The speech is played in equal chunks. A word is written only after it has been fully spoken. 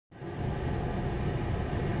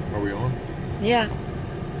we on? Yeah.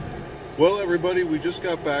 Well, everybody, we just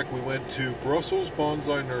got back. We went to Brussels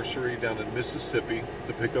Bonsai Nursery down in Mississippi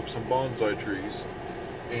to pick up some bonsai trees.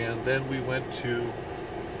 And then we went to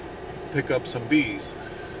pick up some bees.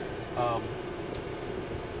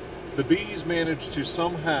 The bees managed to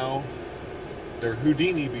somehow, they're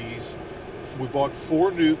Houdini bees. We bought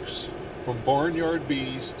 4 nukes from Barnyard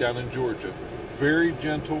Bees down in Georgia. Very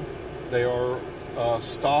gentle. They are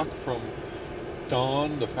stock from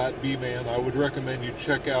Don, the Fat Bee Man. I would recommend you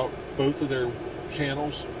check out both of their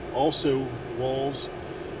channels. Also, Walls,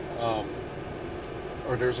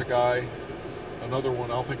 or there's a guy, another one,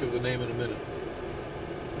 I'll think of the name in a minute,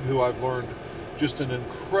 who I've learned just an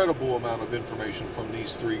incredible amount of information from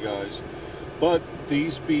these 3 guys. But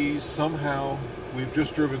these bees, somehow, we've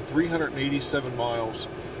just driven 387 miles.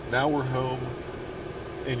 Now we're home,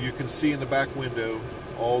 and you can see in the back window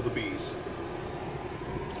all the bees.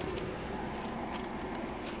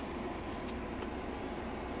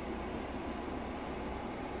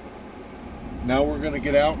 Now we're going to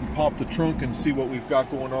get out and pop the trunk and see what we've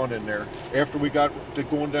got going on in there. After we got to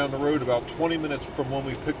going down the road, about 20 minutes from when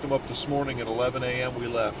we picked them up this morning at 11 a.m. we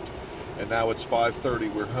left, and now it's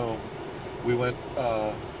 5:30, we're home. We went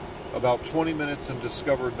about 20 minutes and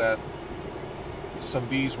discovered that some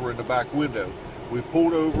bees were in the back window. We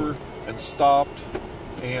pulled over and stopped,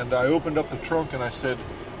 and I opened up the trunk and I said,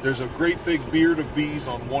 there's a great big beard of bees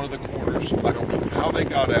on one of the corners. I don't know how they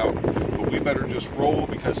got out, but we better just roll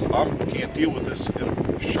because I can't deal with this in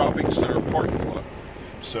a shopping center parking lot.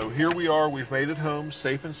 So here we are, we've made it home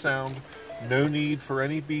safe and sound. No need for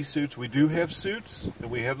any bee suits. We do have suits, and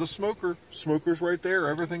we have the smoker. Smoker's right there.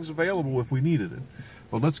 Everything's available if we needed it.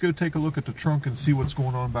 But let's go take a look at the trunk and see what's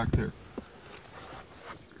going on back there.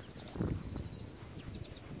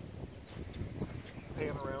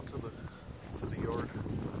 Pan around to the yard.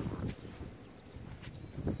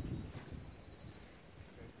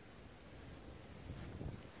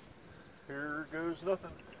 Here goes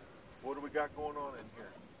nothing. What do we got going on in here?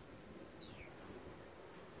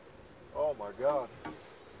 Oh my God.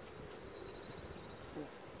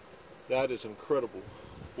 That is incredible.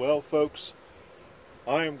 Well, folks,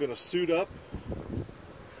 I am going to suit up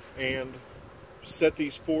and set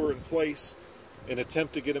these 4 in place and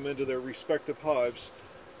attempt to get them into their respective hives.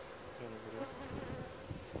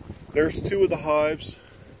 There's 2 of the hives.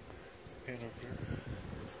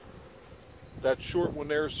 That short one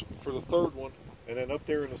there's for the 3rd one, and then up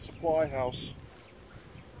there in the supply house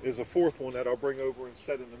is a 4th one that I'll bring over and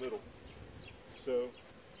set in the middle. So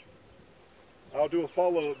I'll do a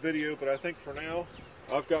follow-up video, but I think for now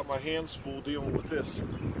I've got my hands full dealing with this.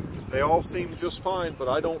 They all seem just fine, but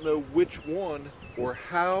I don't know which one or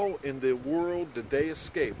how in the world did they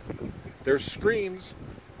escape. There's screens.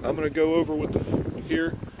 I'm going to go over with the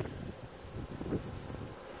here.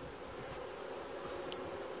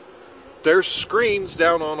 There's screens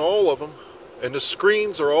down on all of them, and the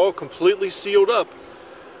screens are all completely sealed up,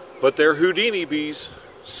 but they're Houdini bees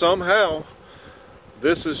somehow.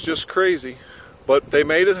 This is just crazy, but they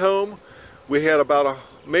made it home. We had about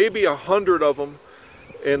maybe 100 of them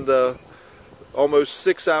in the almost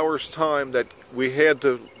 6 hours time that we had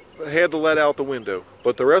to let out the window.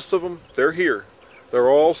 But the rest of them, they're here. They're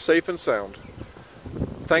all safe and sound.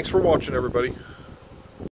 Thanks for watching, everybody.